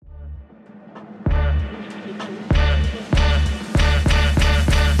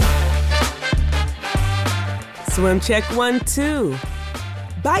Swim check 1, 2.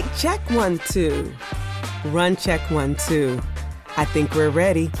 Bike check 1, 2. Run check 1, 2. I think we're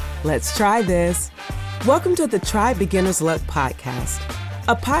ready. Let's try this. Welcome to the Try Beginner's Luck podcast,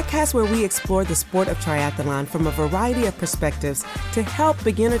 a podcast where we explore the sport of triathlon from a variety of perspectives to help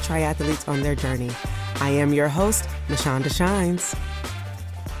beginner triathletes on their journey. I am your host, Mashonda Shines.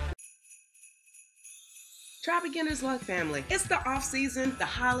 Try Beginner's Luck family. It's the off season, the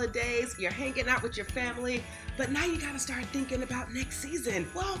holidays, you're hanging out with your family, but now you gotta start thinking about next season.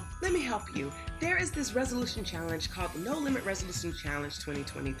 Well, let me help you. There is this resolution challenge called the No Limit Resolution Challenge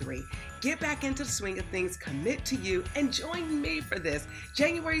 2023. Get back into the swing of things, commit to you, and join me for this.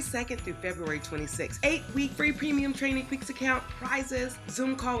 January 2nd through February 26th. 8-week free premium training peaks account, prizes,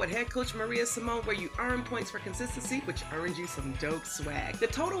 Zoom call with head coach Maria Simone where you earn points for consistency, which earns you some dope swag. The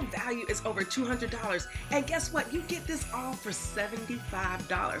total value is over $200. And guess what? You get this all for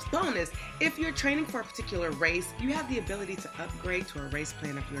 $75. Bonus, if you're training for a particular race, you have the ability to upgrade to a race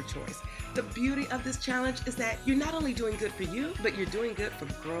plan of your choice. The beauty of this challenge is that you're not only doing good for you, but you're doing good for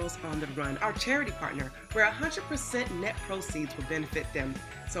Girls on the Run, our charity partner, where 100% net proceeds will benefit them.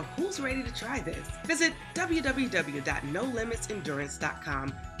 So who's ready to try this? Visit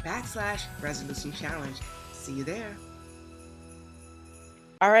www.nolimitendurance.com/resolution challenge. See you there.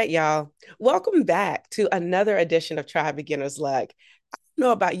 All right, y'all. Welcome back to another edition of Try Beginner's Luck. I don't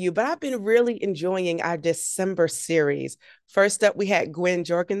know about you, but I've been really enjoying our December series. First up, we had Gwen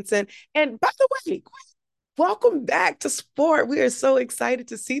Jorgensen. And by the way, Gwen, welcome back to sport. We are so excited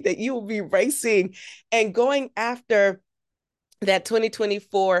to see that you will be racing and going after that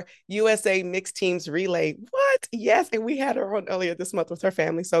 2024 USA Mixed Teams Relay. What? Yes. And we had her on earlier this month with her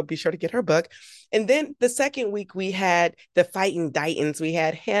family, so be sure to get her book. And then the second week, we had the Fighting Dighton's. We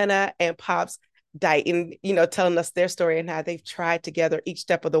had Hannah and Pops Dighton, telling us their story and how they've tried together each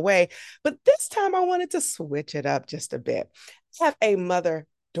step of the way. But this time, I wanted to switch it up just a bit. I have a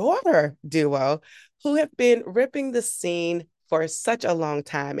mother-daughter duo who have been ripping the scene for such a long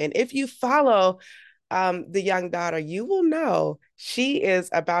time. And if you follow the young daughter, you will know she is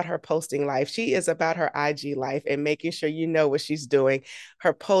about her posting life. She is about her IG life and making sure you know what she's doing,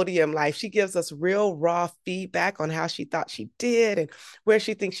 her podium life. She gives us real raw feedback on how she thought she did and where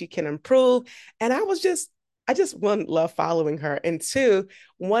she thinks she can improve. And I just one, love following her. And two,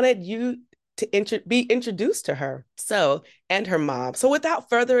 wanted you to be introduced to her. And her mom. So without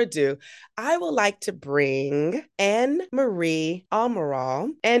further ado, I would like to bring Anne Marie Almiral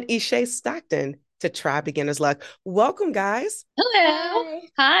and Ishay Stockton to Try Beginner's Luck. Welcome, guys. Hello.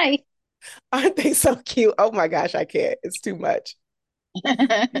 Hi. Aren't they so cute? Oh my gosh, I can't. It's too much.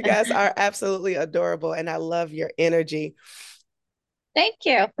 You guys are absolutely adorable, and I love your energy. Thank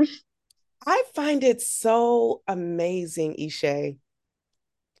you. I find it so amazing, Ishay,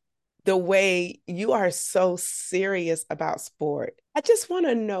 the way you are so serious about sport. I just want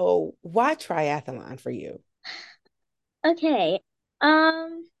to know, why triathlon for you? Okay.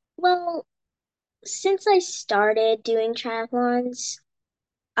 Well, since I started doing triathlons,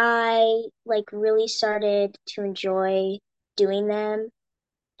 I really started to enjoy doing them,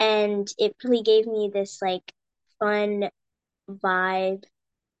 and it really gave me this fun vibe.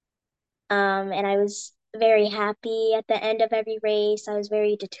 And I was very happy at the end of every race. I was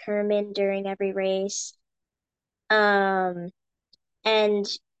very determined during every race. Um, and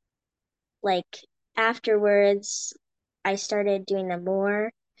like afterwards, I started doing them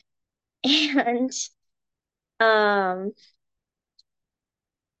more. And um,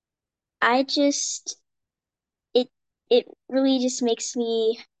 I just it it really just makes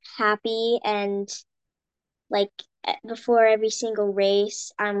me happy, and like before every single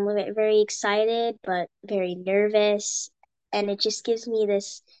race, I'm very excited but very nervous, and it just gives me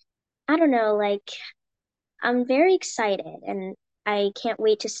this, I don't know, I'm very excited, and I can't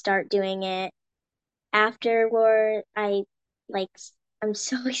wait to start doing it. Afterward, like I'm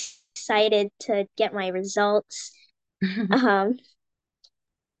so excited to get my results. Um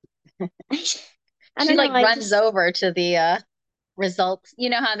I, I She don't know, I runs just over to the results. You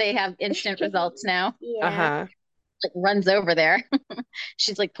know how they have instant results now? yeah. Uh-huh. Runs over there.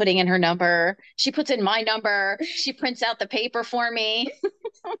 She's putting in her number. She puts in my number. She prints out the paper for me.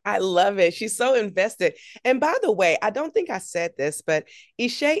 I love it. She's so invested. And by the way, I don't think I said this, but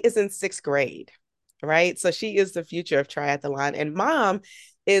Ishay is in 6th grade, right? So she is the future of triathlon. And mom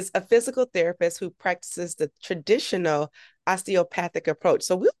is a physical therapist who practices the traditional osteopathic approach.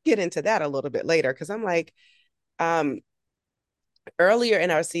 So we'll get into that a little bit later, because I'm like, um, earlier in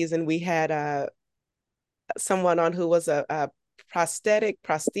our season, we had someone on who was a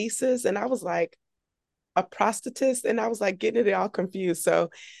prosthesis. And I was like, a prosthetist. And I was like getting it all confused.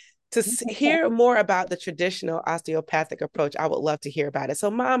 So to hear more about the traditional osteopathic approach, I would love to hear about it.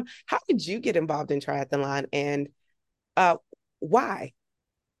 So, Mom, how did you get involved in triathlon, and uh, why?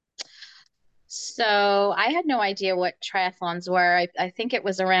 So I had no idea what triathlons were. I think it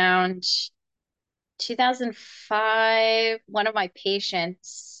was around 2005. One of my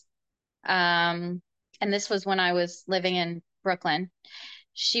patients, um, and this was when I was living in Brooklyn,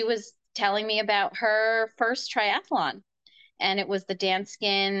 she was telling me about her first triathlon. And it was the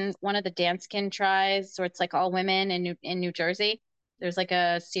Danskin, one of the Danskin tries, so it's like all women in New Jersey. There's like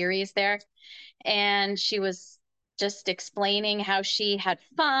a series there. And she was just explaining how she had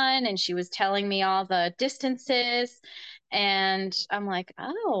fun and she was telling me all the distances. And I'm like,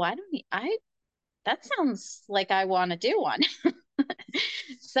 oh, that sounds like I want to do one.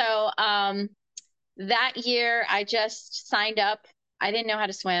 So that year I just signed up. I didn't know how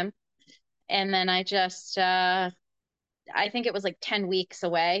to swim. And then I think it was like 10 weeks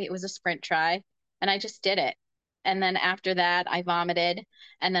away. It was a sprint try, and I just did it. And then after that, I vomited.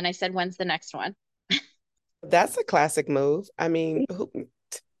 And then I said, when's the next one? That's a classic move. I mean,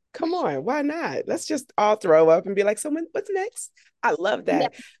 come on, why not? Let's just all throw up and be like, so what's next? I love Yeah.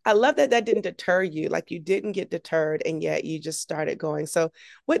 that. I love that that didn't deter you. Like you didn't get deterred and yet you just started going. So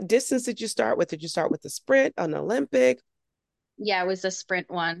what distance did you start with? Did you start with the sprint, an Olympic? Yeah, it was a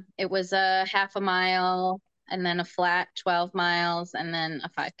sprint one. It was a half a mile and then a flat 12 miles and then a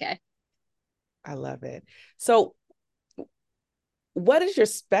 5K. I love it. So what is your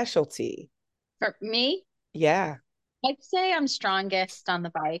specialty? For me, Yeah. I'd say I'm strongest on the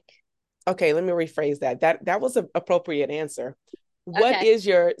bike. Okay, let me rephrase that. That was an appropriate answer. What Okay. is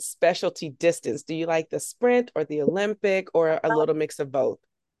your specialty distance? Do you like the sprint or the Olympic or a little mix of both?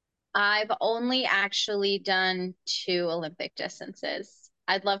 I've only actually done two Olympic distances.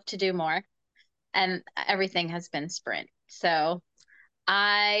 I'd love to do more, and everything has been sprint. So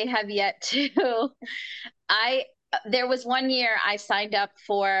I have yet to. I There was one year I signed up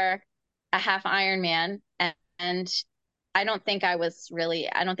for a half Ironman, and I don't think I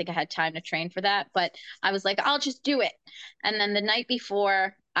had time to train for that, but I was like, I'll just do it. And then the night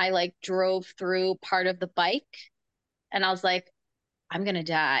before, I like drove through part of the bike, and I was like, I'm gonna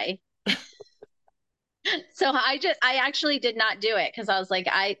die. So I actually did not do it because I was like,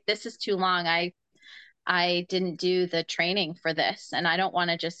 this is too long. I didn't do the training for this and I don't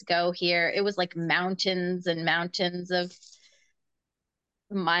want to just go here. It was like mountains and mountains of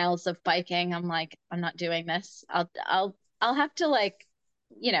miles of biking. I'm like, I'm not doing this. I'll have to like,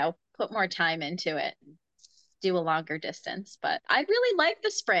 put more time into it, do a longer distance. But I really like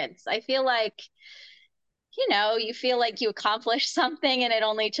the sprints. I feel like, you feel like you accomplished something and it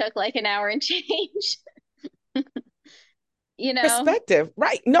only took like an hour and change, you know? Perspective,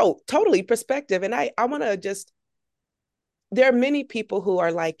 right? No, totally perspective. And I want to just, there are many people who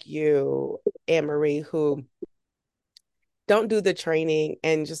are like you, Anne Marie, who don't do the training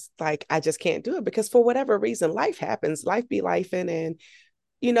and just like, I just can't do it because for whatever reason, life happens, life be life. And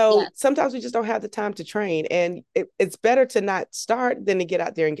Yeah. sometimes we just don't have the time to train. And it's better to not start than to get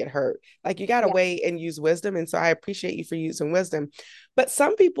out there and get hurt. Like you got to Yeah. weigh and use wisdom. And so I appreciate you for using wisdom. But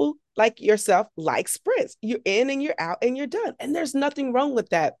some people, like yourself, like sprints. You're in and you're out and you're done. And there's nothing wrong with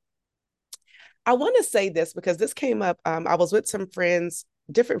that. I want to say this because this came up. I was with some friends,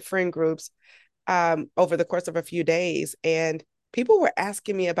 different friend groups, over the course of a few days, and people were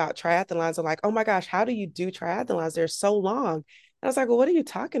asking me about triathlons. I'm like, oh my gosh, how do you do triathlons? They're so long. And I was like, well, what are you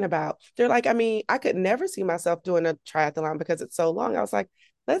talking about? They're like, I mean, I could never see myself doing a triathlon because it's so long. I was like,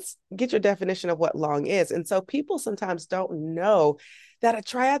 let's get your definition of what long is. And so people sometimes don't know that a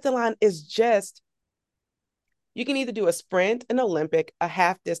triathlon is just, you can either do a sprint, an Olympic, a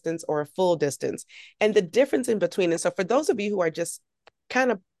half distance, or a full distance. And the difference in between. And so for those of you who are just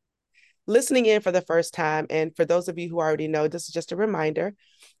kind of listening in for the first time, and for those of you who already know, this is just a reminder,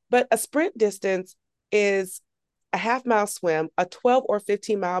 but a sprint distance is a half mile swim, a 12 or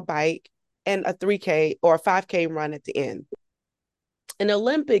 15-mile bike, and a 3K or a 5K run at the end. An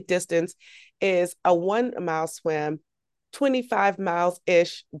Olympic distance is a 1 mile swim, 25 miles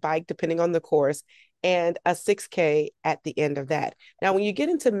ish bike, depending on the course, and a 6K at the end of that. Now, when you get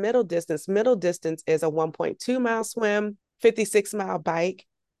into middle distance is a 1.2 mile swim, 56-mile bike,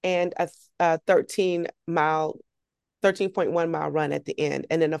 and a 13.1 mile run at the end.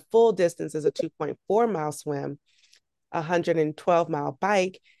 And then a full distance is a 2.4 mile swim, a 112-mile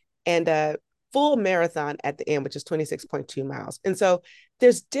bike, and a full marathon at the end, which is 26.2 miles. And so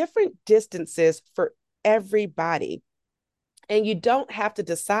there's different distances for everybody. And you don't have to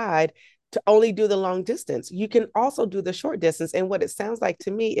decide to only do the long distance. You can also do the short distance. And what it sounds like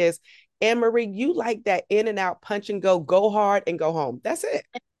to me is, Anne Marie, you like that in and out, punch and go hard and go home. That's it.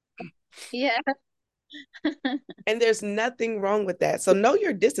 Yeah. And there's nothing wrong with that. So know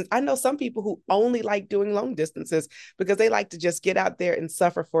your distance. I know some people who only like doing long distances because they like to just get out there and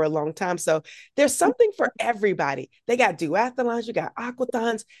suffer for a long time. So there's something for everybody. They got duathlons, you got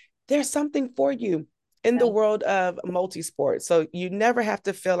aquathons. There's something for you in the world of multi-sport. So you never have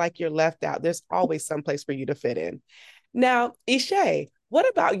to feel like you're left out. There's always some place for you to fit in. Now, Ishay, what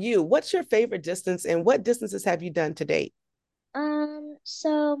about you? What's your favorite distance and what distances have you done to date?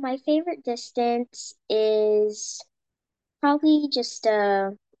 So my favorite distance is probably just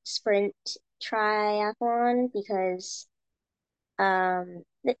a sprint triathlon because um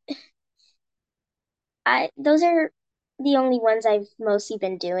th I those are the only ones I've mostly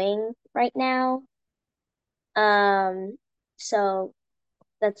been doing right now. Um, so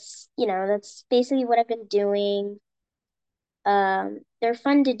that's basically what I've been doing. They're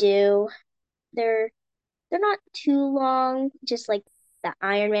fun to do. They're they're not too long, just like the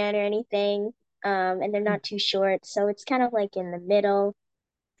Ironman or anything. And they're not too short, so it's kind of like in the middle.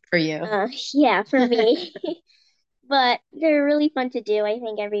 For you. Yeah, for me. But they're really fun to do. I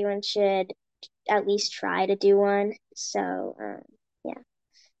think everyone should at least try to do one. So, yeah.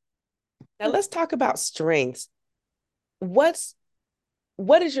 Now let's talk about strengths. What's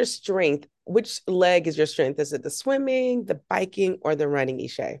what is your strength? Which leg is your strength? Is it the swimming, the biking, or the running,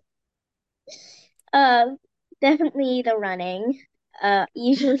 Ishay? Uh, Definitely the running.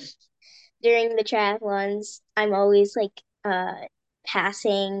 Usually during the triathlons, I'm always like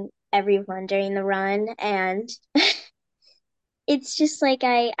passing everyone during the run, and it's just like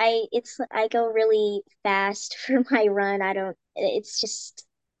I go really fast for my run. It's just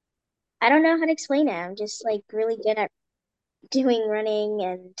I don't know how to explain it. I'm just like really good at doing running,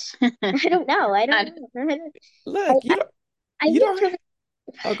 and I don't know. I don't know. I, Look, I, I've you been don't pretty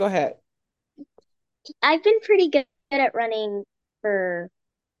oh go ahead. I've been pretty good at running for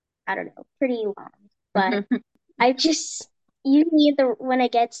I don't know, pretty long. But I just usually when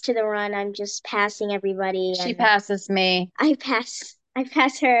it gets to the run, I'm just passing everybody She and passes me. I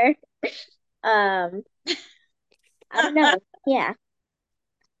pass her. Um, I don't know. Yeah.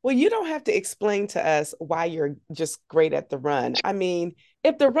 Well, you don't have to explain to us why you're just great at the run. I mean,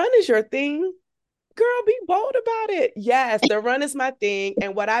 if the run is your thing, girl, be bold about it. Yes, the run is my thing.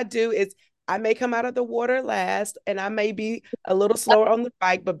 And what I do is I may come out of the water last and I may be a little slower on the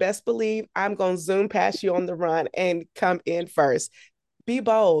bike, but best believe I'm going to zoom past you on the run and come in first. Be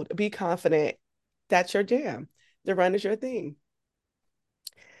bold, be confident. That's your jam. The run is your thing.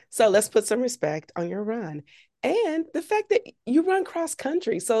 So let's put some respect on your run. And the fact that you run cross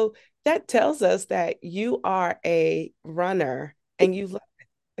country. So that tells us that you are a runner and you love it.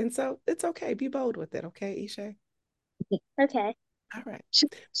 And so it's okay. Be bold with it. Okay, Isha? Okay. All right.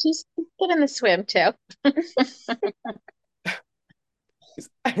 She's good in the swim too.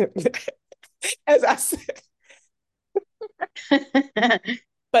 As I said,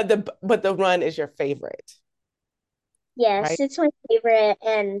 but the run is your favorite, Yes, right? it's my favorite,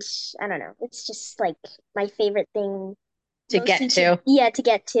 and I don't know. It's just like my favorite thing To mostly get to. yeah, to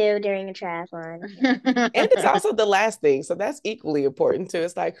get to during a triathlon. And it's also the last thing. So that's equally important too.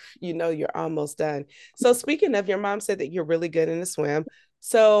 It's like, you're almost done. So speaking of, your mom said that you're really good in the swim.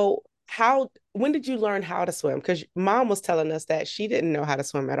 So when did you learn how to swim? Because mom was telling us that she didn't know how to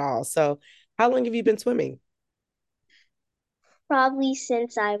swim at all. So how long have you been swimming? Probably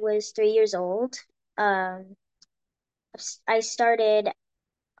since I was 3 years old. Um, I started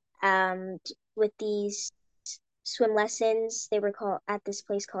with these swim lessons. They were called at this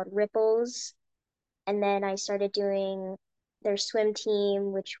place called Ripples, and then I started doing their swim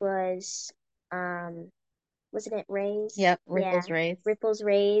team, which was wasn't it Rays? Yep, Yeah, Ripples Race. Ripples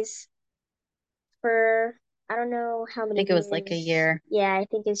Rays for I don't know how I many think it was like a years. year. Yeah, I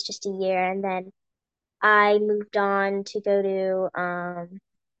think it's just a year, and then I moved on to go to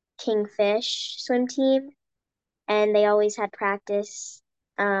Kingfish swim team, and they always had practice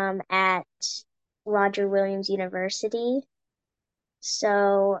at Roger Williams University.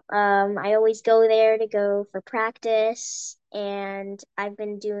 So I always go there to go for practice, and I've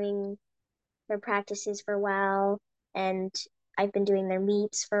been doing their practices for a while, and I've been doing their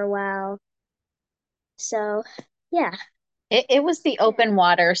meets for a while. So yeah, It was the open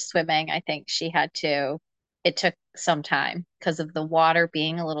water swimming. I think she had to. It took some time because of the water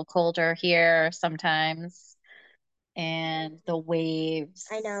being a little colder here sometimes and the waves.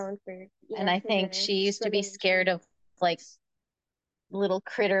 I know And I for think the she used to be swimming. scared of like little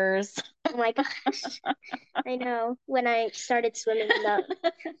critters. Oh my gosh. I know when I started swimming in the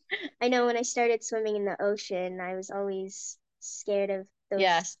I know when I started swimming in the ocean, I was always scared of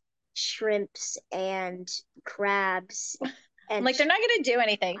Yeah. those shrimps and crabs I'm like, they're not going to do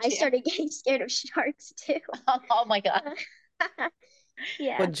anything. I started getting scared of sharks too. Oh my God.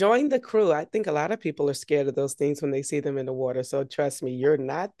 Yeah. Well, join the crew. I think a lot of people are scared of those things when they see them in the water. So trust me, you're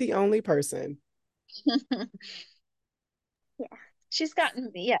not the only person.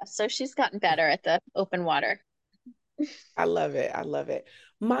 Yeah. So she's gotten better at the open water. I love it. I love it.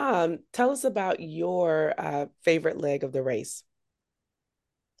 Mom, tell us about your favorite leg of the race.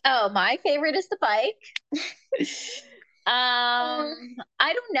 Oh, my favorite is the bike. I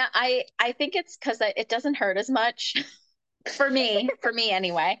don't know. I think it's because it doesn't hurt as much for me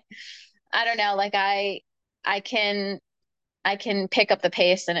anyway. I don't know. Like I can pick up the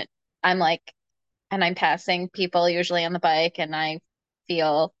pace and I'm like, and I'm passing people usually on the bike and I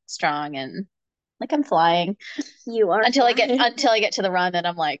feel strong and like I'm flying. You are until flying. I get to the run and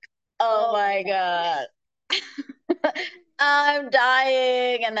I'm like, oh my God. I'm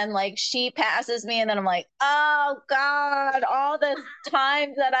dying. And then like she passes me and then I'm like, oh God, all the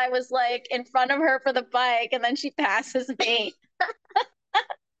times that I was like in front of her for the bike and then she passes me.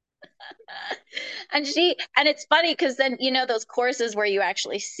 And it's funny because then those courses where you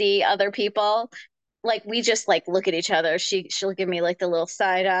actually see other people, like we just like look at each other. She'll give me like the little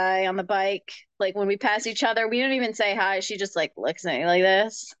side eye on the bike. Like when we pass each other, we don't even say hi. She just like looks at me like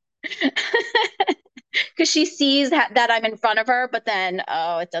this. Because she sees that I'm in front of her, but then,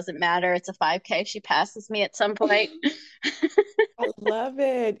 oh, it doesn't matter. It's a 5K. She passes me at some point. I love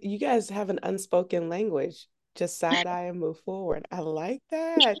it. You guys have an unspoken language. Just side eye and move forward. I like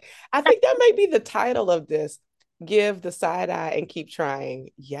that. I think that might be the title of this. Give the side eye and keep trying.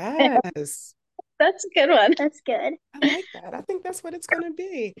 Yes. That's a good one. That's good. I like that. I think that's what it's going to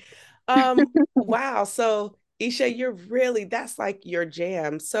be. Wow. So, Isha, that's like your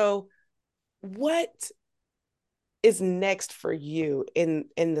jam. So, what is next for you in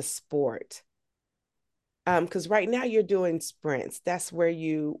the sport? Because right now you're doing sprints. That's where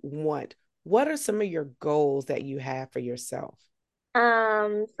you want. What are some of your goals that you have for yourself?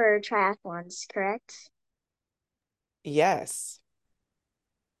 For triathlons, correct? Yes.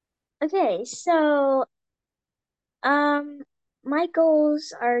 Okay, so my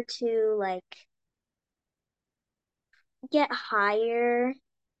goals are to like get higher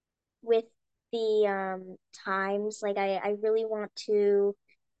with the times. Like I really want to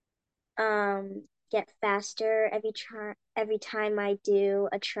get faster every time I do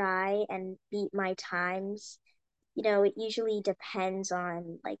a try and beat my times. It usually depends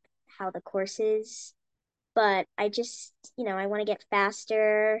on like how the course is, but I just, I want to get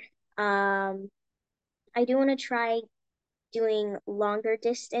faster. I do want to try doing longer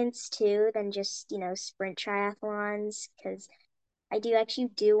distance too than just, sprint triathlons because I do actually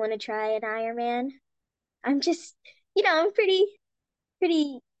do want to try an Ironman. I'm just, I'm pretty,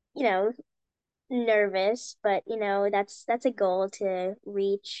 you know, nervous, but that's a goal to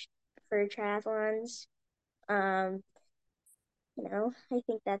reach for triathlons. Um, I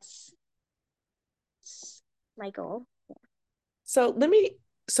think that's my goal.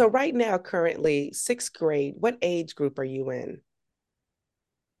 So right now, currently, sixth grade, what age group are you in?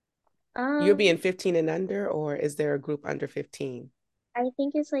 You'll be in 15 and under, or is there a group under 15? I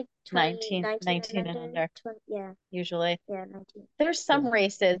think it's like 19 19 and under. 20, yeah. Usually. Yeah, 19. There's some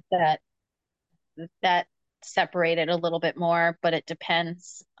races that separate it a little bit more, but it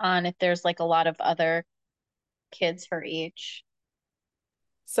depends on if there's like a lot of other kids her age.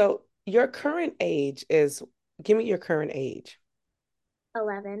 So your current age give me your current age.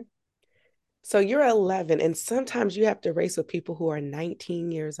 11. So you're 11, and sometimes you have to race with people who are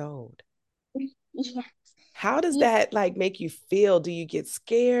 19 years old. Yeah. How does that like make you feel? Do you get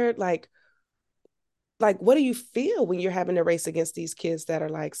scared? Like what do you feel when you're having to race against these kids that are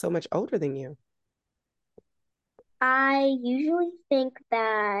like so much older than you? I usually think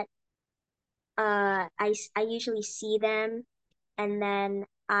that I usually see them and then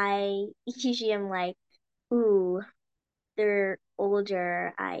I usually am like, ooh, they're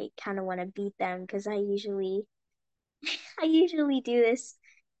older. I kind of want to beat them because I usually do this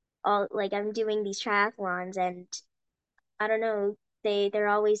all like I'm doing these triathlons and I don't know, they're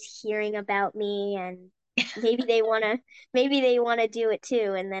always hearing about me and maybe they want to do it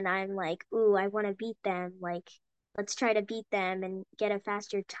too and then I'm like, ooh, I want to beat them. Like let's try to beat them and get a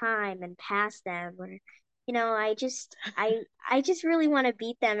faster time and pass them or I just really want to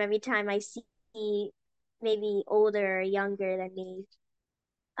beat them every time I see maybe older or younger than me.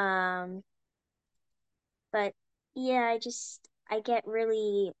 Um but yeah, I get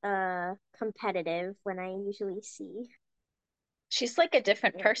really competitive when I usually see. She's like a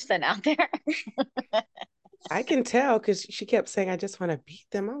different person out there. I can tell because she kept saying, I just want to beat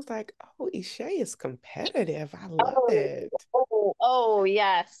them. I was like, oh, Isha is competitive. I love Oh, it. Oh,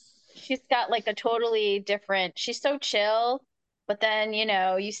 yes. She's got like a totally different, she's so chill, but then,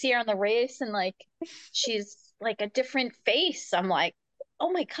 you see her on the race and like she's like a different face. I'm like,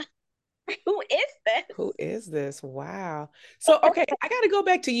 oh my God, who is Who this? is this? Wow. So, okay, I got to go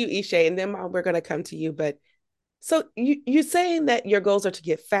back to you, Ishay, and then we're going to come to you. But so you saying that your goals are to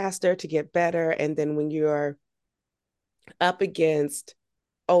get faster, to get better, and then when you're up against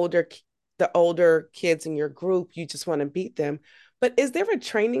older the older kids in your group, you just want to beat them. But is there a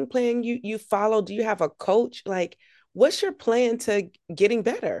training plan you follow? Do you have a coach? Like, what's your plan to getting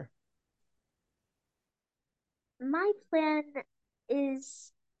better? My plan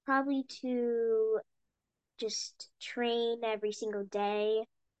is probably to just train every single day,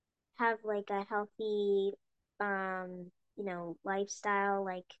 have like a healthy, lifestyle,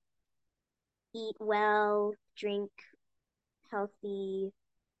 like eat well, drink healthy,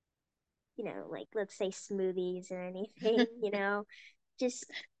 like let's say smoothies or anything, just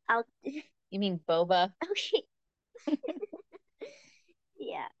I'll You mean boba? okay.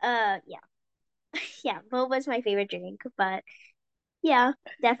 Yeah. Yeah. Yeah, boba's my favorite drink, but yeah,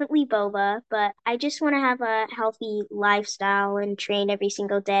 definitely boba, but I just want to have a healthy lifestyle and train every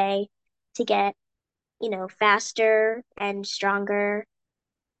single day to get, faster and stronger.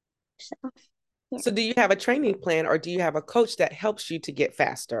 So, yeah. So do you have a training plan or do you have a coach that helps you to get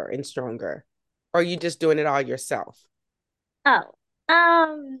faster and stronger? Or are you just doing it all yourself? Oh,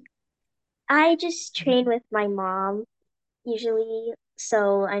 um, I just train with my mom usually.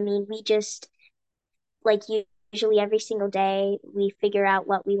 So, I mean, we just like usually every single day we figure out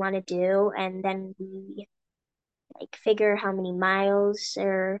what we want to do and then we like figure how many miles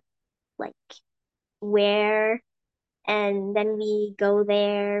or like where and then we go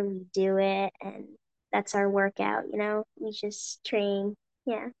there, we do it and that's our workout, We just train.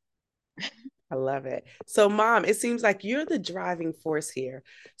 Yeah. I love it. So, mom, it seems like you're the driving force here.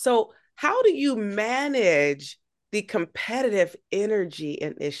 So, how do you manage the competitive energy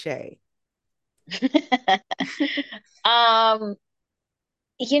in Ishay? Um,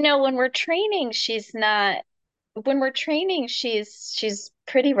 when we're training, she's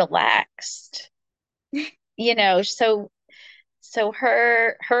pretty relaxed. So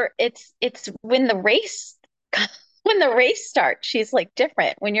it's when the race when the race starts, she's like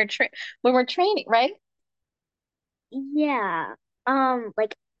different when we're training, right? Yeah.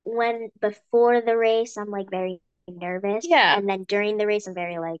 Like when before the race, I'm like very nervous, Yeah. and then during the race, I'm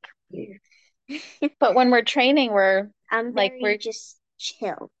very like, But when we're training, I'm like very we're just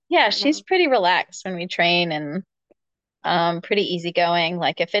chill, yeah, you she's know. pretty relaxed when we train and pretty easygoing.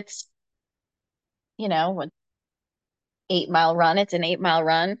 Like if it's, an 8 mile run, it's an 8 mile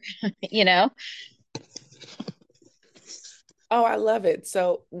run, you know? Oh, I love it.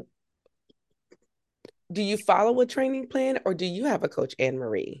 So, do you follow a training plan or do you have a coach, Anne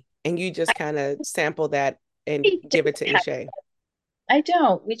Marie, and you just kind of sample that and I give it to Ishay?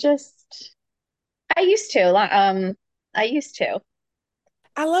 don't. I used to. I used to.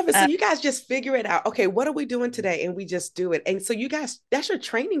 I love it. So Uh, you guys just figure it out. Okay, what are we doing today? And we just do it. And so you guys, that's your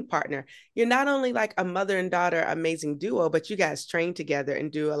training partner. You're not only like a mother and daughter amazing duo, but you guys train together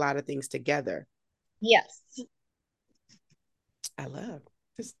and do a lot of things together. yes. I love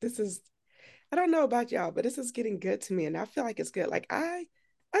this. This is, I don't know about y'all, but this is getting good to me. And I feel like it's good. Like I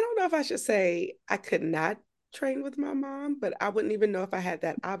don't know if I should say I could not train with my mom, but I wouldn't even know if I had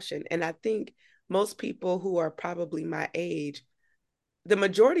that option. And I think most people who are probably my age, the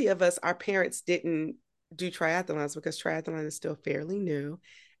majority of us, our parents didn't do triathlons because triathlon is still fairly new.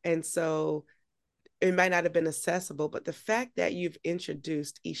 And so it might not have been accessible, but the fact that you've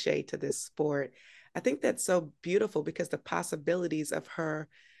introduced Ishay to this sport, I think that's so beautiful because the possibilities of her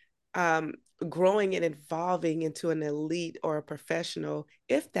um, growing and evolving into an elite or a professional,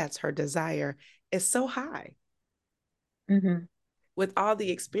 if that's her desire, is so high Hmm. with all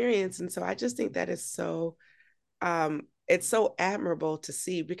the experience. And so I just think that is it's so admirable to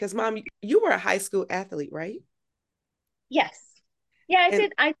see because mom, you were a high school athlete, right? Yes. Yeah, I And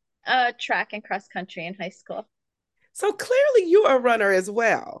did. I track and cross country in high school. so clearly you're a runner as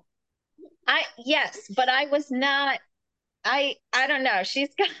well. Yes, but I was not. I don't know. She's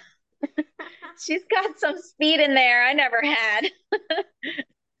got some speed in there I never had.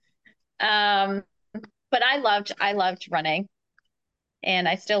 Um, but I loved running, and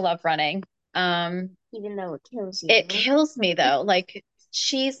I still love running. Even though it kills It you. kills me though. Like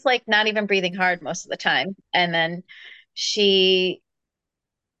she's like not even breathing hard most of the time, and then she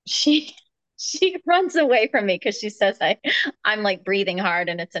she she runs away from me because she says I'm like breathing hard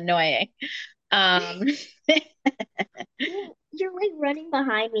and it's annoying. Um, You're like running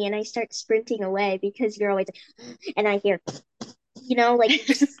behind me and I start sprinting away because you're always like, and I hear like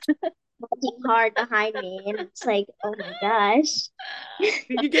just working hard behind me, and it's like, oh my gosh. Do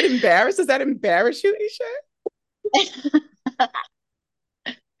you get embarrassed? Does that embarrass you, Isha?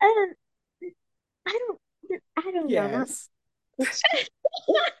 Um, I don't, I don't know. Not Yes. it's.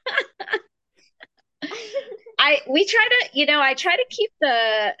 We try to, I try to keep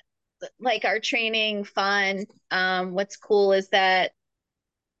the like our training fun. What's cool is that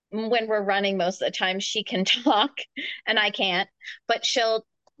when we're running, most of the time she can talk and I can't, but she'll,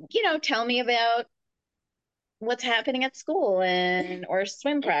 tell me about what's happening at school and or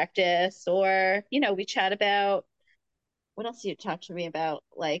swim practice, or we chat about what else do you talk to me about,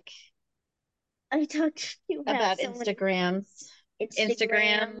 like I talked to you about so many Instagrams,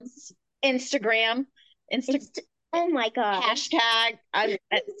 Instagrams. Instagram, oh my god. hashtag. I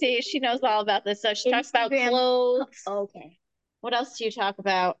see she knows all about this stuff. She talks about Instagram. clothes. Okay. What else do you talk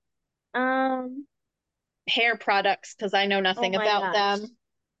about? Um, Hair products, because I know nothing about them.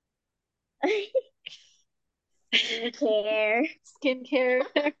 Skincare. Skincare.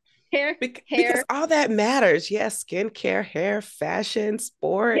 Hair. Because all that matters. Yes, skincare, hair, fashion,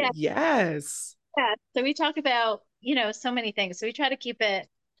 sport. Yeah. Yes. Yeah. So we talk about, so many things. So we try to keep it,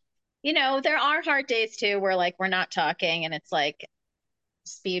 there are hard days too where like we're not talking and it's like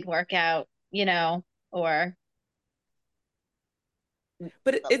speed workout, or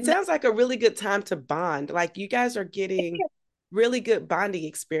But it sounds like a really good time to bond. Like you guys are getting really good bonding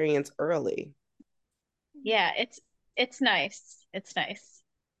experience early. yeah, it's nice. It's nice.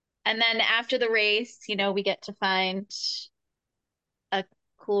 And then after the race, we get to find a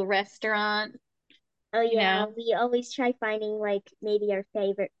cool restaurant. Oh yeah, we always try finding like maybe our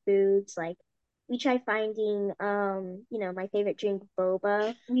favorite foods. Like we try finding my favorite drink,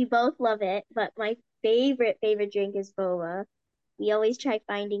 boba. We both love it, but my favorite drink is boba. We always try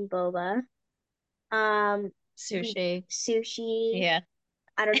finding boba. Sushi. Yeah.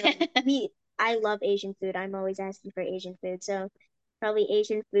 I don't know. I love Asian food. I'm always asking for Asian food. So probably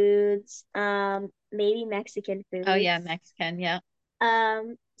Asian foods, maybe Mexican foods. Oh yeah, Mexican, yeah.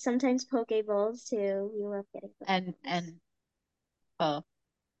 Sometimes poke bowls too. We love getting and oh.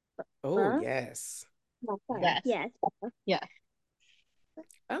 Oh, yes. Yes. Yes. Yeah.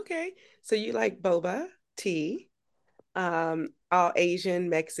 Okay. So you like boba, tea, all Asian,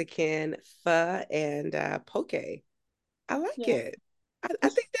 Mexican, pho, and poke. I like Yeah. it. I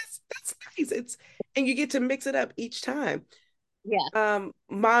think that's nice. And you get to mix it up each time. Yeah.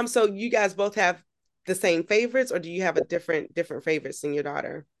 Mom, so you guys both have the same favorites, or do you have a different favorites than your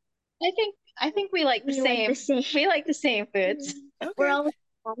daughter? I think we like the same. We like the same foods. Okay. We're always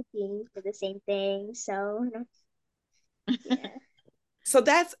asking for the same thing, so yeah. So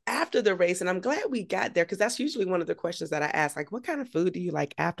that's after the race, and I'm glad we got there because that's usually one of the questions that I ask, like, what kind of food do you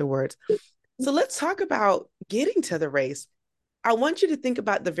like afterwards? So let's talk about getting to the race. I want you to think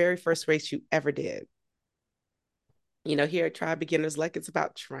about the very first race you ever did. Here at Try Beginners Luck, it's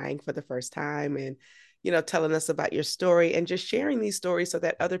about trying for the first time and, telling us about your story and just sharing these stories so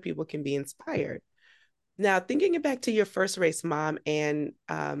that other people can be inspired. Now, thinking back to your first race, Mom and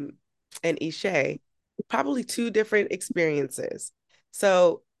Isha, probably two different experiences.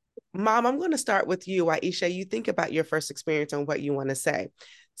 So, Mom, I'm going to start with you, while Isha, you think about your first experience and what you want to say.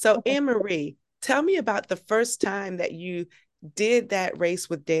 So, Anne Marie, tell me about the first time that you did that race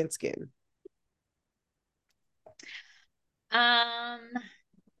with Danskin.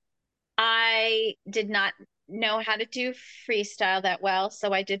 I did not know how to do freestyle that well,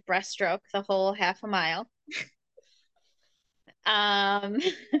 so I did breaststroke the whole half a mile. I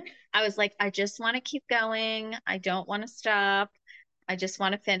was like, I just want to keep going. I don't want to stop. I just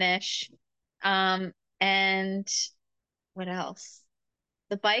want to finish. And what else?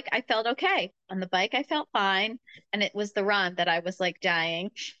 The bike, I felt okay. On the bike, I felt fine. And it was the run that I was like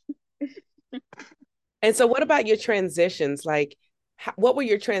dying. And so, what about your transitions? Like, what were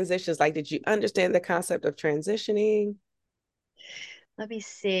your transitions like? Did you understand the concept of transitioning? Let me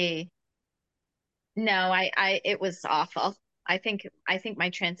see. No, it was awful. I think my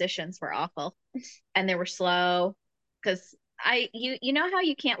transitions were awful, and they were slow because you know how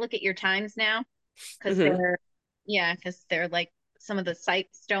you can't look at your times now because they're like some of the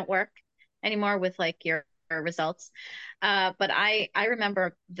sites don't work anymore with like your results. But I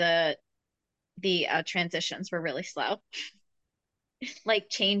remember the transitions were really slow, like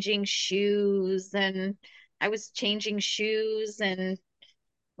changing shoes, and I was changing shoes, and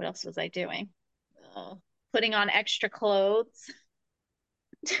what else was I doing? Putting on extra clothes.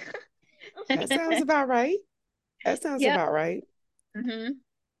 That sounds about right. That sounds Yep. about right. Mm-hmm.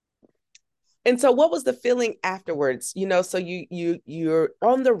 And so what was the feeling afterwards? So you're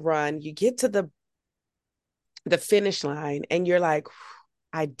on the run, you get to the finish line and you're like,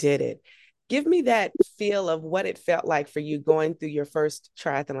 I did it. Give me that feel of what it felt like for you going through your first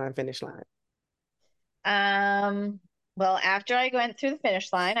triathlon finish line. Well, after I went through the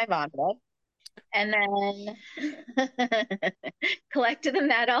finish line, I vomited and then collected the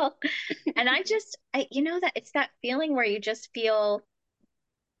medal. And you know that it's that feeling where you just feel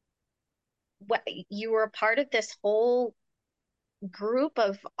what you were a part of this whole group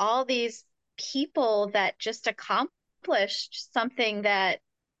of all these people that just accomplished something that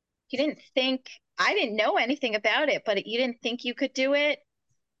you didn't think, I didn't know anything about it, but you didn't think you could do it.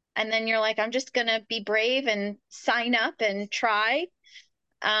 And then you're like, I'm just gonna be brave and sign up and try.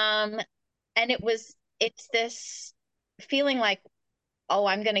 And it's this feeling like, oh,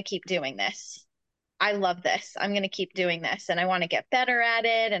 I'm gonna keep doing this. I love this. I'm gonna keep doing this, and I want to get better at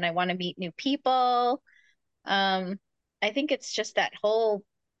it, and I want to meet new people. Um, I think it's just that whole,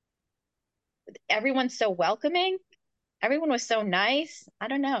 everyone's so welcoming. Everyone was so nice. I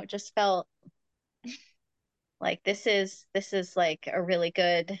don't know, it just felt like this is like a really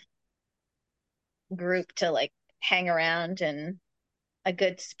good group to like hang around and a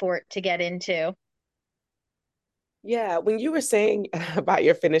good sport to get into. Yeah, when you were saying about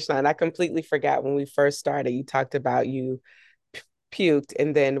your finish line, I completely forgot when we first started. You talked about you puked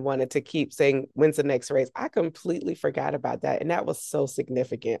and then wanted to keep saying, when's the next race? I completely forgot about that. And that was so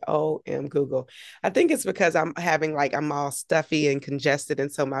significant. OM Google. I think it's because I'm all stuffy and congested.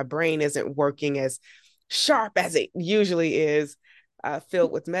 And so my brain isn't working as sharp as it usually is,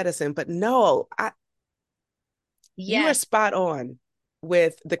 filled with medicine. But no, you are Yes. spot on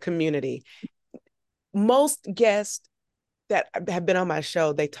with the community. Most guests that have been on my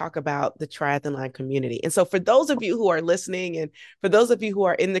show, they talk about the triathlon community. And so for those of you who are listening and for those of you who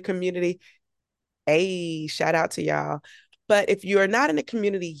are in the community, hey, shout out to y'all. But if you are not in the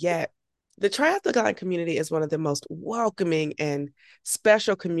community yet, the triathlon community is one of the most welcoming and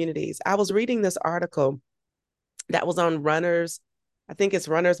special communities. I was reading this article that was on Runners, I think it's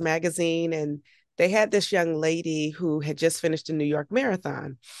Runners Magazine, and they had this young lady who had just finished a New York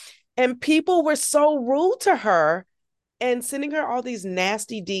Marathon. And people were so rude to her and sending her all these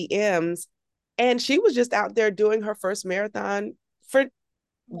nasty DMs. And she was just out there doing her first marathon for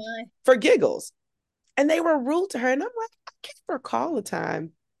for giggles. And they were rude to her. And I'm like, I can't recall a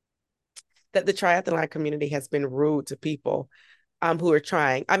time that the triathlon community has been rude to people who are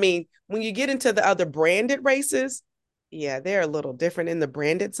trying. I mean, when you get into the other branded races, yeah, they're a little different in the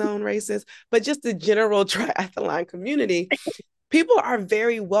branded zone races, but just the general triathlon community, people are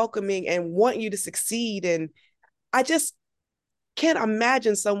very welcoming and want you to succeed. And I just can't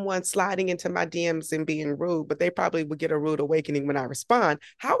imagine someone sliding into my DMs and being rude, but they probably would get a rude awakening when I respond.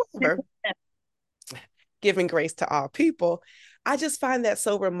 However, giving grace to all people, I just find that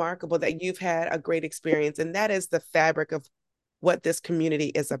so remarkable that you've had a great experience. And that is the fabric of what this community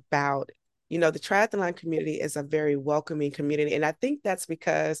is about. You know, the triathlon community is a very welcoming community. And I think that's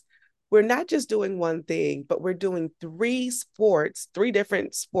because we're not just doing one thing, but we're doing three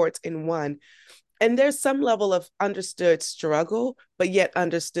different sports in one. And there's some level of understood struggle, but yet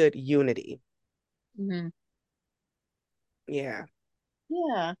understood unity. Mm-hmm. Yeah.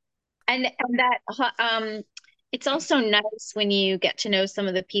 Yeah. And that it's also nice when you get to know some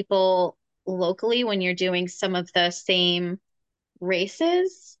of the people locally when you're doing some of the same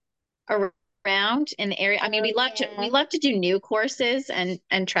races around in the area. I mean, we love to do new courses and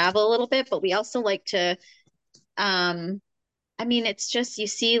travel a little bit, but we also like to I mean, it's just you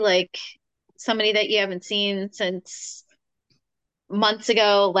see like somebody that you haven't seen since months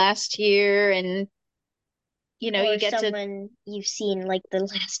ago, last year, and you know, Or you get someone you've seen like the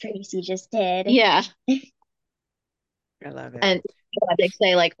last race you just did. Yeah. I love it. And they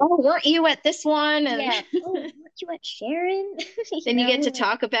say like, "Oh, weren't you at this one?" And Yeah. Oh, weren't you at Sharon? then you get to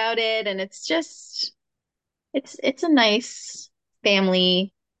talk about it, and it's just it's a nice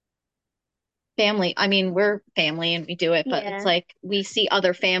family. I mean, we're family and we do it, but it's like we see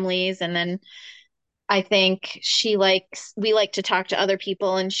other families, and then I think we like to talk to other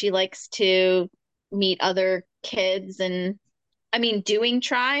people, and she likes to meet other kids, and I mean, doing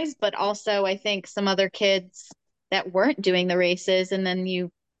tries, but also I think some other kids that weren't doing the races, and then you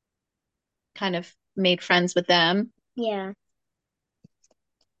kind of made friends with them. Yeah.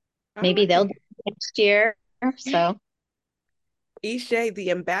 Maybe they'll do it next year. So, Ishay,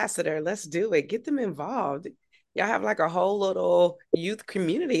 the ambassador, let's do it. Get them involved. Y'all have like a whole little youth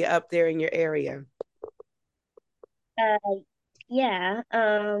community up there in your area. Yeah.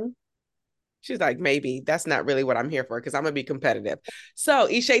 She's like, maybe that's not really what I'm here for because I'm gonna be competitive. So,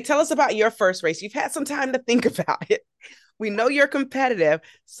 Ishay, tell us about your first race. You've had some time to think about it. we know you're competitive.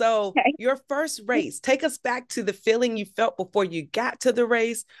 So your first race, take us back to the feeling you felt before you got to the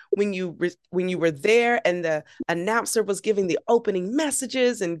race, when you were there and the announcer was giving the opening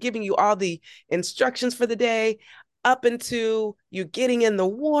messages and giving you all the instructions for the day, up into you getting in the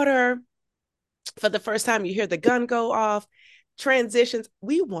water for the first time, you hear the gun go off, transitions.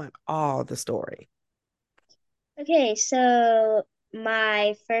 We want all the story. Okay, so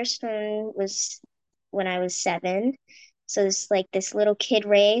my first one was when I was 7. So it's like this little kid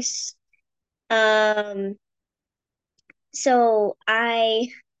race. Um, so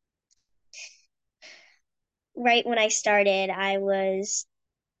right when I started, I was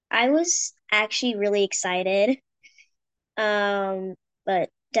actually really excited. But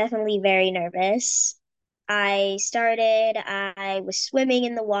definitely very nervous. I was swimming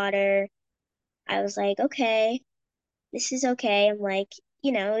in the water. I was like, okay, this is okay. I'm like,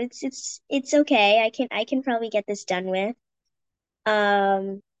 it's okay. I can probably get this done with.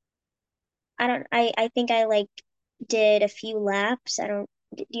 Um, I don't I think I like did a few laps. I don't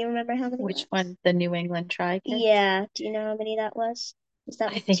Do you remember how many Which laps? one? The New England Tri-Kids? Yeah. Do you know how many that was? Was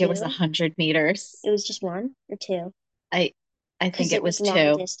that I think it was 2? 100 meters. It was just 1 or 2? I I think Because it it was was long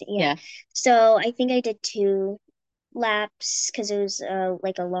 2. distance. Yeah. Yeah. So I think I did 2 laps because it was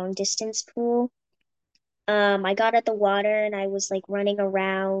like a long distance pool. I got at the water and I was like running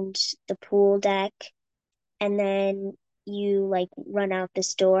around the pool deck, and then you like run out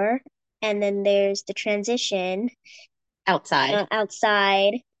this door, and then there's the transition Outside.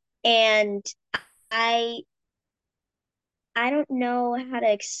 outside, and I I don't know how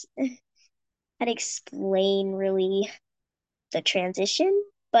to explain really the transition,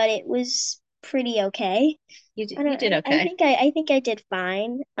 but it was pretty okay. You did I okay. think I did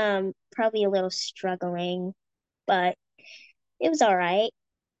fine. Probably a little struggling, but it was all right.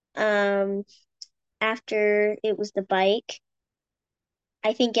 Um, After it was the bike,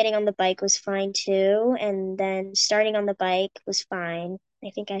 I think getting on the bike was fine too, and then starting on the bike was fine.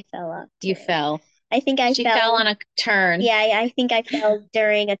 I think I fell up You too. fell. I think I She fell. fell on a turn. Yeah, I think I fell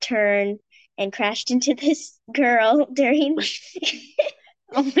during a turn and crashed into this girl during.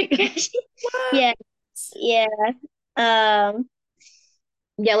 Oh my gosh. What? Yeah, yeah. Um,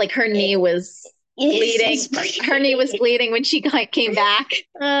 Yeah, like her knee was bleeding. Her knee was bleeding when she came back.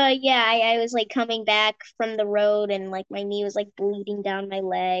 Yeah, I was like coming back from the road and like my knee was like bleeding down my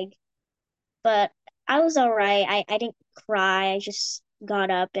leg. But I was all right. I didn't cry. I just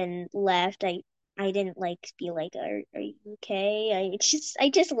got up and left. I didn't like be like, are you okay? I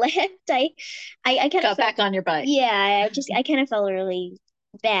just left. I kind of Got back on your bike. Yeah, I kind of felt really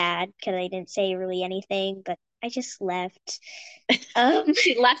bad because I didn't say really anything, but I just left.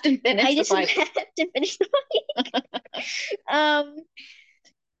 She left and finished I the just bike. left and finished the bike. Um,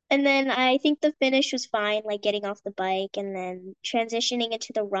 and then I think the finish was fine, like getting off the bike and then transitioning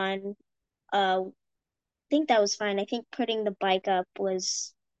into the run. Think that was fine. I think putting the bike up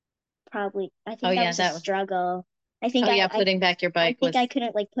was probably, I Oh think that yeah, was a that was. struggle. Oh yeah, putting back your I bike think was. I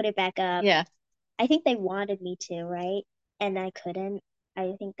couldn't like put it back up. Yeah. I think they wanted me to, right? And I couldn't.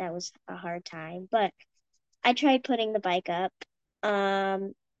 I think that was a hard time, but I tried putting the bike up.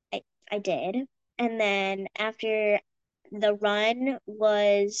 Um, I did. And then after the run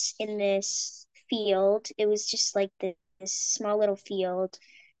was in this field, it was just like this small little field,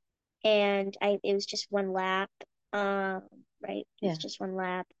 and I it was just 1 lap. Right? It Yeah. was just 1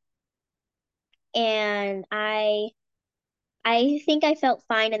 lap. And I think I felt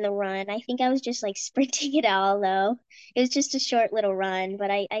fine in the run. I think I was just like sprinting it all though. It was just a short little run,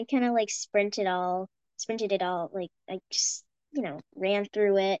 but I kind of like sprinted it all. Like I just, ran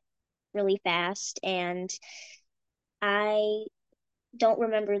through it really fast, and I don't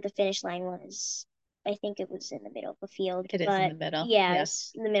remember the finish line was. I think it was in the middle of the field, It is in but the middle. yeah, it Yeah.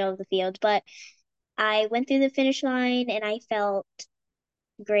 was in the middle of the field, but I went through the finish line and I felt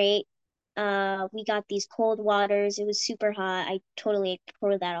great. We got these cold waters. It was super hot. I totally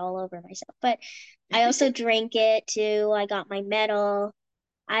poured that all over myself. But I also drank it too. I got my medal.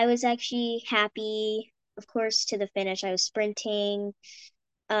 I was actually happy, of course, to the finish. I was sprinting.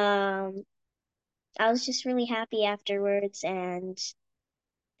 Um, I was just really happy afterwards, and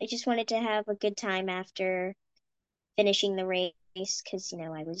I just wanted to have a good time after finishing the race because,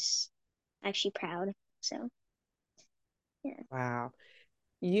 I was actually proud. So, yeah. Wow.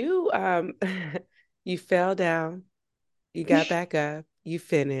 You you fell down, you got back up, you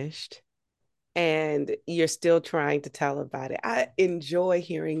finished, and you're still trying to tell about it. I enjoy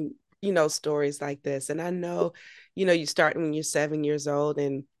hearing, stories like this. And I know, you start when you're 7 years old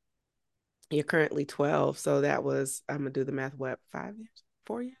and you're currently 12. So that was, I'm gonna do the math, what, 5 years,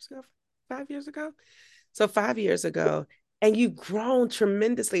 4 years ago, 5 years ago? So 5 years ago, And you've grown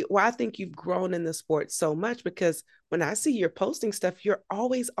tremendously. Well, I think you've grown in the sport so much because when I see you're posting stuff, you're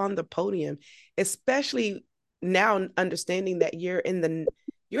always on the podium, especially now understanding that you're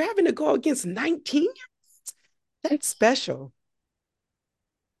having to go against 19. That's special.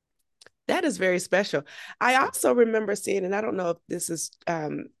 That is very special. I also remember seeing, and I don't know if this is,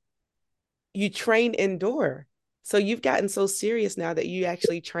 you train indoor. So you've gotten so serious now that you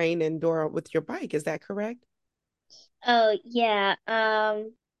actually train indoor with your bike. Is that correct? Oh, yeah.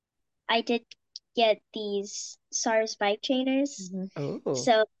 I did get these SARS bike trainers. Mhm. Oh,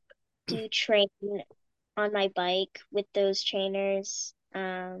 So do train on my bike with those trainers.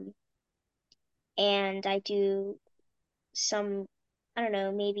 And I do some, I don't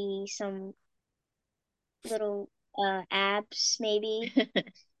know, maybe some little abs, maybe.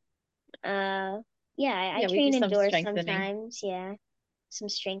 Uh, yeah, I Yeah, we do train some indoors strengthening. sometimes. Yeah, some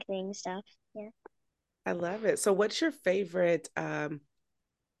strengthening stuff. Yeah. I love it. So what's your favorite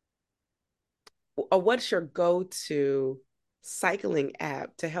or what's your go-to cycling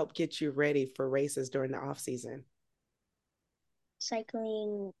app to help get you ready for races during the off season?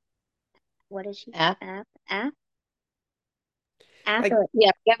 Cycling, what is she? App. App Like, or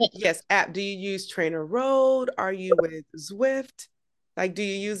Yeah, we haven't. yes, app. Do you use Trainer Road? Are you with Zwift? Like, do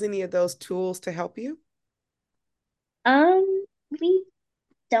you use any of those tools to help you? we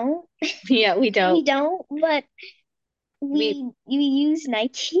don't. Yeah, we We don't. don't, but We we use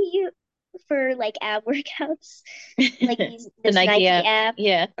Nike for like ab workouts. Like the these this Nike Nike app. app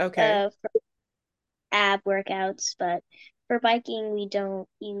Yeah. Okay. for ab workouts, but for biking we don't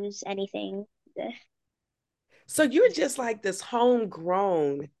use anything. So you're just like this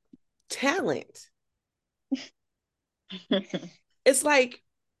homegrown talent. It's like,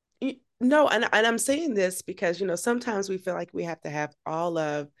 no, and I'm saying this because, sometimes we feel like we have to have all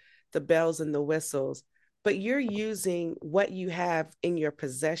of the bells and the whistles, but you're using what you have in your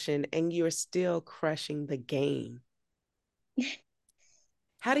possession and you're still crushing the game.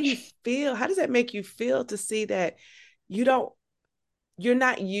 How do you feel? How does that make you feel to see that you don't, you're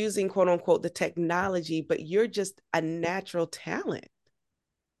not using quote unquote the technology, but you're just a natural talent?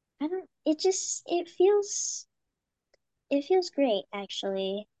 I don't it feels great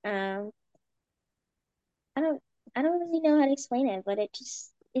actually. I don't I don't really know how to explain it, but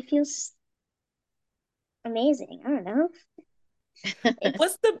it feels amazing. I don't know.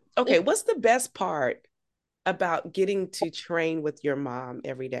 It's it What's the best part about getting to train with your mom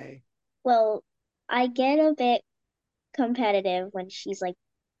every day? well, I get a bit competitive when she's like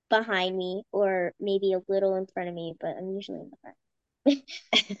behind me or maybe a little in front of me, but I'm usually in the front.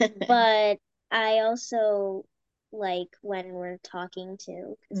 But I also like when we're talking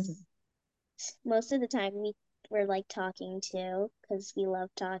too, Mhm. because most of the time we're like talking too, because we love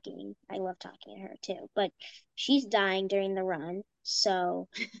talking. I love talking to her too, but she's dying during the run, so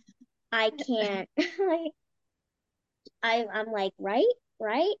I can't. I'm like right,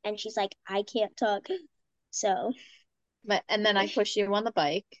 and she's like I can't talk, so But and then I push you on the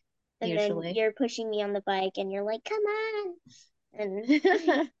bike, and then usually. you're pushing me on the bike, and you're like come on,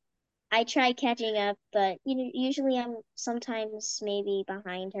 and I try catching up, but usually I'm sometimes maybe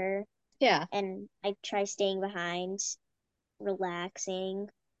behind her, Yeah. and I try staying behind, relaxing.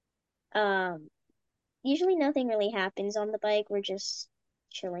 Um, Usually nothing really happens on the bike. We're just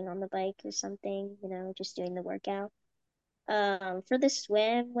chilling on the bike or something, just doing the workout. For the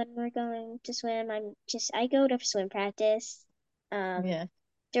swim, when we're going to swim, I go to swim practice. Um, Yeah.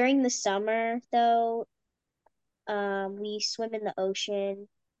 During the summer though, we swim in the ocean.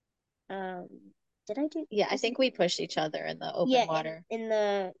 Um, did I do, Yeah, I was it, think we push each other in the open yeah, water. in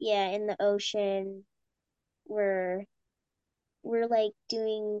the ocean, we're we're like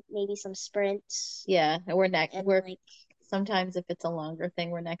doing maybe some sprints Yeah, and and we're like, sometimes if it's a longer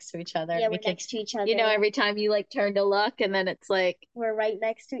thing, we're next to each other yeah, and we we're can, next to each other. every time you like turn to look and then it's like We're right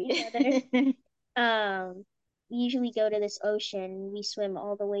next to each other. We usually go to this ocean. We swim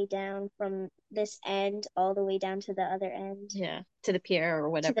all the way down from this end all the way down to the other end yeah, to the pier or to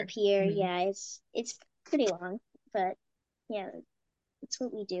the whatever. pier. Mhm. Yeah, it's pretty long, but yeah, it's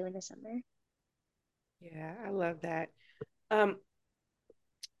what we do in the summer. Yeah, I love that. Um,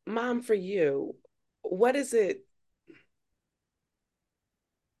 Mom, for you, what is it?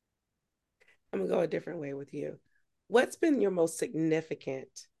 I'm gonna go a different way with you. What's been your most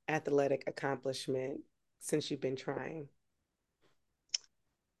significant athletic accomplishment since you've been trying?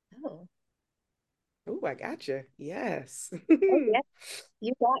 Oh. Oh, I got you. Yes. Oh yeah,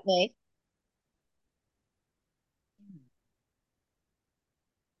 you got me.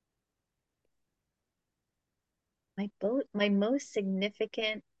 My most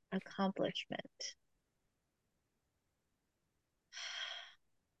significant accomplishment.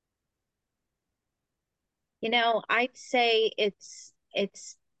 I'd say it's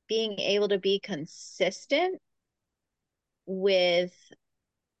being able to be consistent with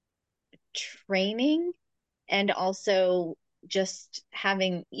training and also just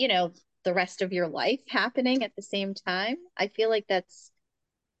having, the rest of your life happening at the same time. I feel like that's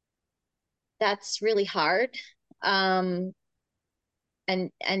really hard. Um,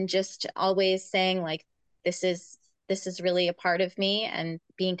 and just always saying like this is this is really a part of me and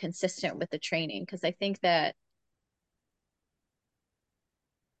being consistent with the training because I think that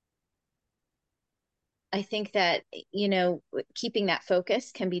keeping that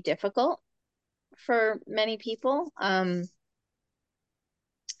focus can be difficult for many people.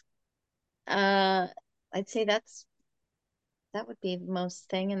 Uh I'd say that would be the most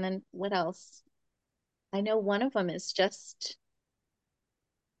thing. And then what else? I know one of them is just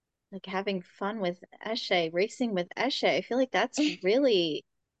like having fun with Eshe, racing with Eshe. I feel like that's really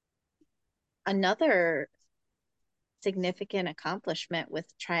another significant accomplishment with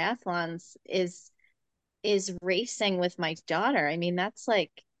triathlons is racing with my daughter. I mean, that's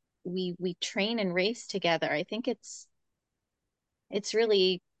like we train and race together. I think it's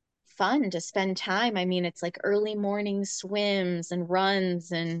really fun to spend time. I mean, it's like early morning swims and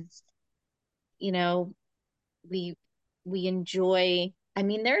runs and you know, we we enjoy. I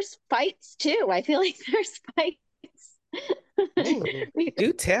mean, there's fights too. I feel like there's fights. Ooh, We,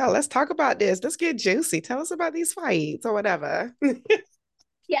 do tell. Let's talk about this. Let's get juicy. Tell us about these fights or whatever.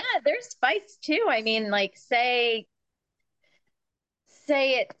 yeah, there's fights too. I mean, like say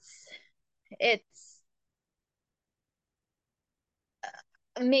it's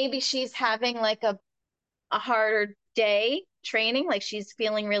maybe she's having like a harder day training, like she's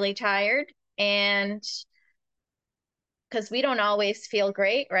feeling really tired and because we don't always feel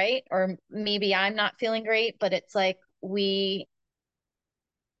great, right? Or maybe I'm not feeling great, but it's like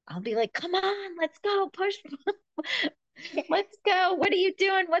I'll be like, come on, let's go, push, let's go. What are you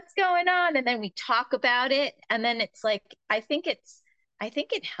doing? What's going on? And then we talk about it. And then it's like, I think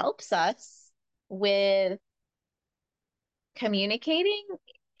it helps us with communicating,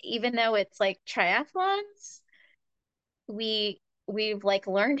 even though it's like triathlons, we've like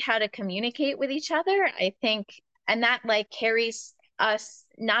learned how to communicate with each other. I think, and that like carries us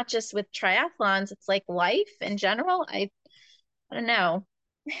not just with triathlons, it's like life in general. I don't know.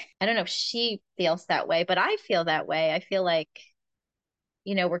 I don't know if she feels that way, but I feel that way. I feel like,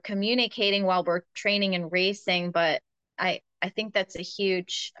 we're communicating while we're training and racing, but I think that's a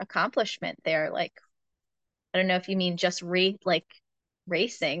huge accomplishment there. Like, I don't know if you mean just like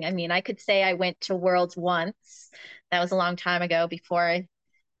racing. I mean, I could say I went to Worlds once. That was a long time ago before I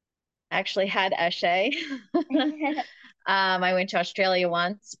actually had Eshe. I went to Australia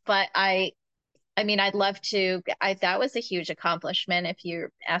once, but I mean, I'd love to. That was a huge accomplishment if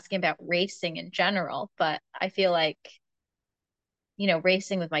you're asking about racing in general. But I feel like,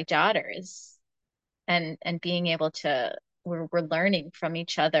 racing with my daughter is and being able to we're learning from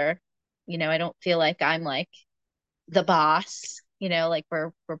each other. I don't feel like I'm like the boss, like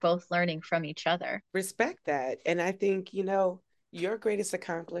we're both learning from each other. Respect that. And I think, your greatest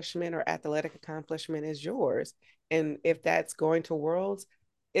accomplishment or athletic accomplishment is yours. And if that's going to worlds,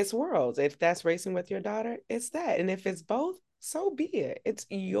 it's worlds. If that's racing with your daughter, it's that. And if it's both, so be it. It's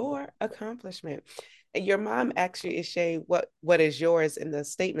your accomplishment. And your mom asked you, Ishay, what is yours in the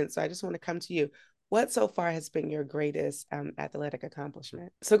statement. So I just want to come to you. What so far has been your greatest athletic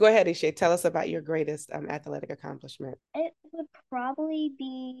accomplishment? So go ahead, Ishay. Tell us about your greatest athletic accomplishment. It would probably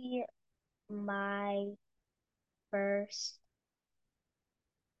be my first,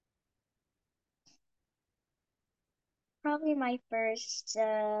 probably my first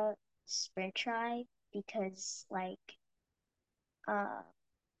sprint try because uh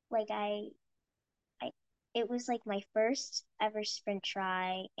like I it was like my first ever sprint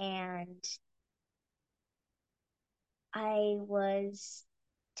try and I was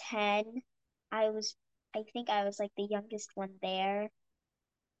 10. I think I was like the youngest one there.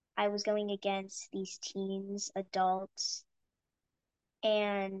 I was going against these teens, adults,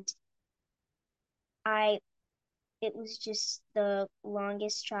 and I it was just the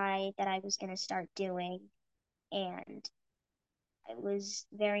longest try that I was going to start doing and I was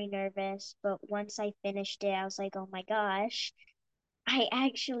very nervous, but once I finished it, I was like, "Oh my gosh, I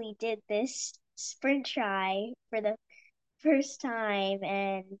actually did this sprint try for the first time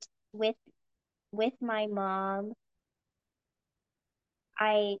and with with my mom."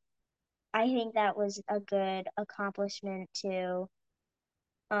 I I think that was a good accomplishment too.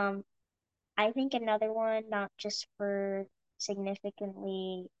 Um, I think another one, not just for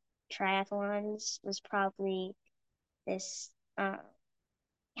significantly triathlons, was probably this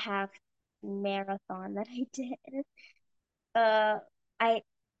half. marathon that I did. Uh, I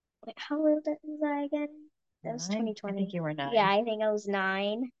wait, how old was I again? That was Nine? I think 2020. you were 9. Yeah, I think I was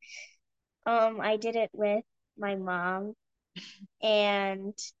 9. I did it with my mom,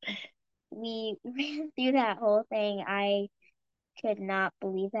 and we ran through that whole thing. I could not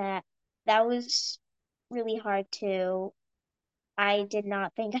believe that. That was really hard too. I did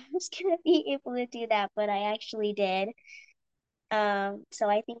not think I was gonna be able to do that, but I actually did. So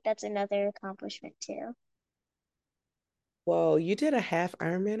I think that's another accomplishment too. Whoa, you did a half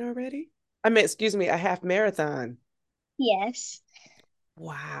Ironman already? I mean, excuse me, a half marathon. Yes.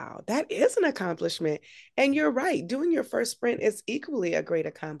 Wow, that is an accomplishment. And you're right, doing your first sprint is equally a great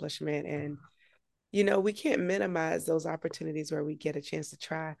accomplishment. And, we can't minimize those opportunities where we get a chance to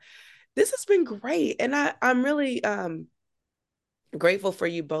try. This has been great. And I'm really grateful for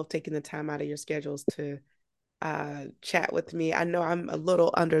you both taking the time out of your schedules to chat with me. I know I'm a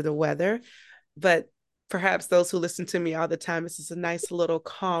little under the weather, but perhaps those who listen to me all the time, this is a nice little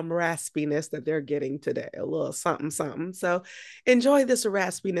calm raspiness that they're getting today, a little something, something. So enjoy this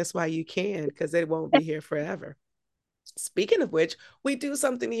raspiness while you can, because it won't be here forever. Speaking of which, we do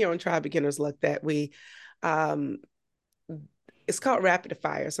something here on Try Beginner's Luck that um, it's called rapid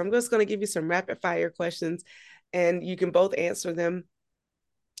fire. So I'm just going to give you some rapid fire questions and you can both answer them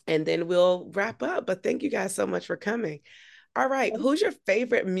and then we'll wrap up. But thank you guys so much for coming. All right. Who's your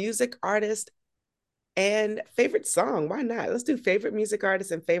favorite music artist and favorite song? Why not? Let's do favorite music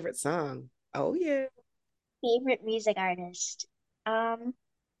artist and favorite song. Oh, yeah. Favorite music artist. Um,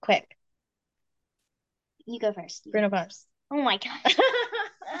 Quick. you go first. Bruno Mars. Oh my gosh.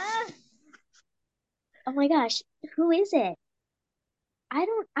 Oh my gosh. Who is it? I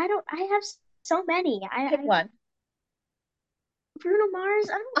have so many. Pick one. Bruno Mars?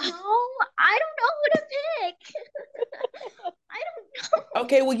 I don't know. I don't know who to pick. I don't know.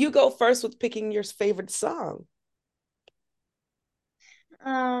 Okay, well, you go first with picking your favorite song.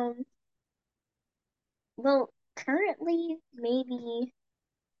 Um, well, currently maybe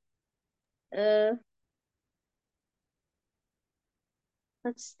uh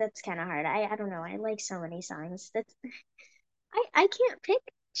that's kind of hard. I don't know. I like so many songs. That's I can't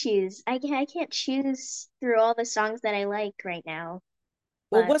choose. I can't choose through all the songs that I like right now.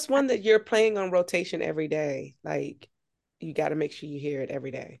 Well, But what's one that you're playing on rotation every day? Like, you got to make sure you hear it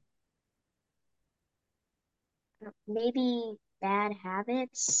every day. maybe Bad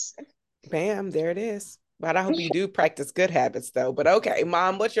Habits. Bam, there it is. But I hope you do practice good habits, though. But okay,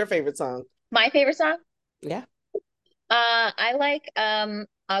 Mom, what's your favorite song? My favorite song? Yeah. I like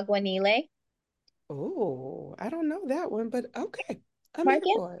Aguanile. Oh, I don't know that one, but okay. I'm here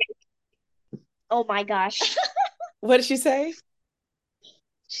Market? for it. Oh my gosh. What did she say?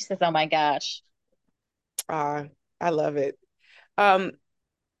 She says, "Oh my gosh." Ah, I love it. Um,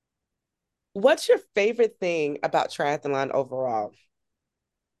 what's your favorite thing about triathlon overall?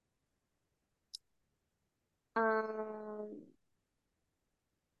 Um,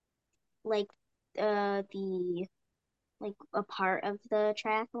 like the like a part of the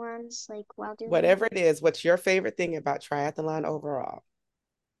triathlons, like while doing it. Whatever it is, what's your favorite thing about triathlon overall?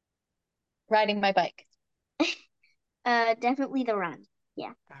 Riding my bike. Definitely the run.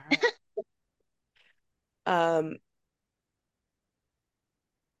 Yeah. All right. Um,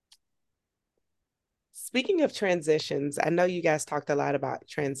 Speaking of transitions, I know you guys talked a lot about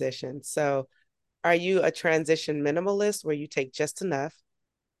transitions. So, are you a transition minimalist where you take just enough?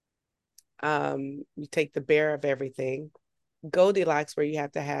 You take the bare of everything. Goldilocks where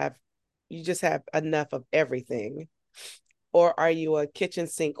you just have enough of everything. Or are you a kitchen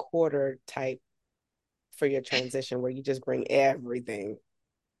sink hoarder type for your transition where you just bring everything?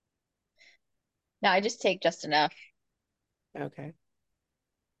 No, I just take just enough. Okay.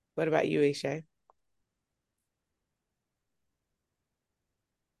 What about you, Ishay?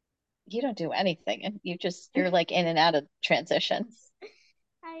 You don't do anything, and you're like in and out of transitions.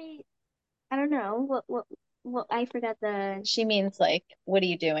 I I don't know. What I forgot the She means like, what are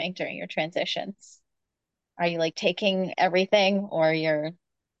you doing during your transitions? Are you like taking everything, or you're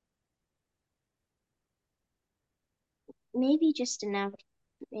maybe just enough.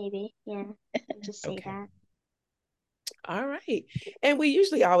 Maybe. Yeah. I'll just say Okay. that. All right. And we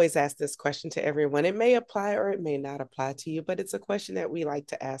usually always ask this question to everyone. It may apply or it may not apply to you, but it's a question that we like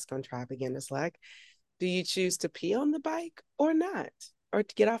to ask on Try Beginners Luck. Do you choose to pee on the bike or not? Or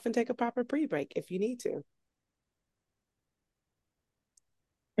to get off and take a proper pre break if you need to?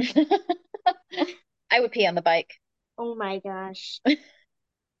 I would pee on the bike. Oh my gosh. I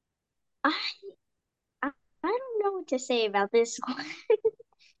I, I don't know what to say about this one.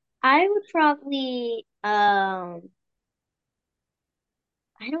 I would probably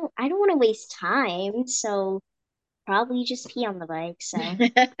I don't want to waste time, so probably just pee on the bike. So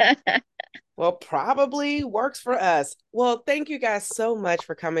Well, probably works for us. Well, thank you guys so much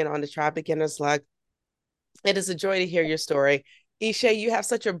for coming on the Try Beginner's Luck. It is a joy to hear your story. Ishay, you have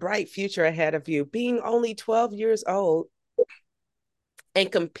such a bright future ahead of you. Being only 12 years old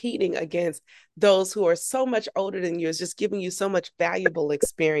and competing against those who are so much older than you is just giving you so much valuable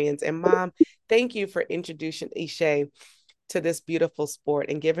experience. And Mom, thank you for introducing Ishay to this beautiful sport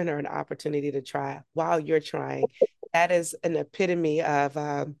and giving her an opportunity to try while you're trying. That is an epitome of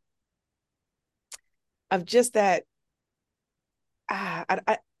just that.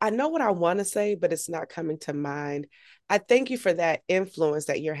 I know what I want to say, but it's not coming to mind. I thank you for that influence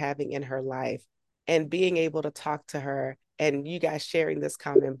that you're having in her life and being able to talk to her and you guys sharing this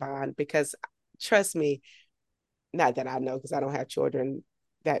common bond. Because trust me, not that I know because I don't have children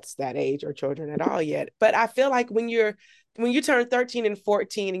that's that age or children at all yet, but I feel like when you turn 13 and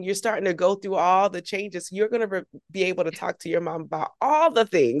 14 and you're starting to go through all the changes, you're going to be able to talk to your mom about all the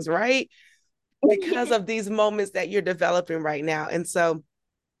things, right? Because of these moments that you're developing right now. And so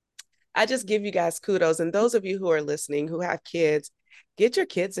I just give you guys kudos. And those of you who are listening, who have kids, get your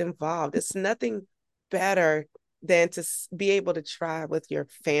kids involved. It's nothing better than to be able to try with your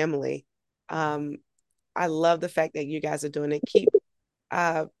family. I love the fact that you guys are doing it.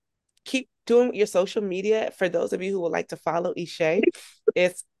 Keep doing your social media. For those of you who would like to follow Ishay,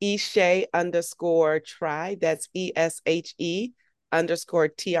 it's Ishay_try. That's ESHE_TRI.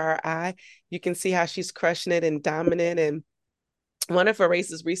 You can see how she's crushing it and dominant. And one of her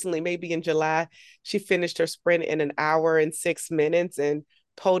races recently, maybe in July, she finished her sprint in 1 hour and 6 minutes and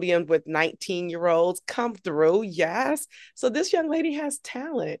podiumed with 19-year-olds come through. Yes. So this young lady has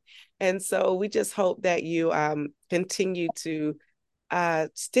talent. And so we just hope that you continue to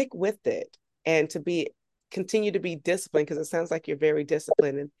stick with it and to continue to be disciplined, because it sounds like you're very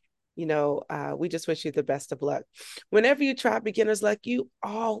disciplined. And we just wish you the best of luck. Whenever you try Beginner's Luck, you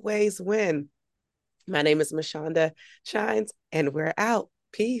always win. My name is Mashonda Shines, and we're out.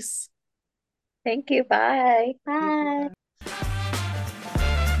 Peace. Thank you. Bye. bye.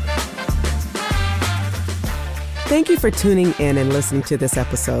 Thank you for tuning in and listening to this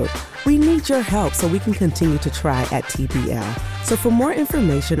episode. We need your help so we can continue to try at TBL. So for more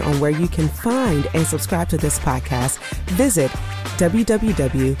information on where you can find and subscribe to this podcast, visit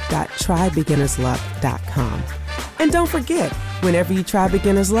www.trybeginnersluck.com. And don't forget, whenever you try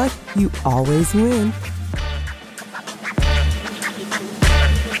Beginner's Luck, you always win.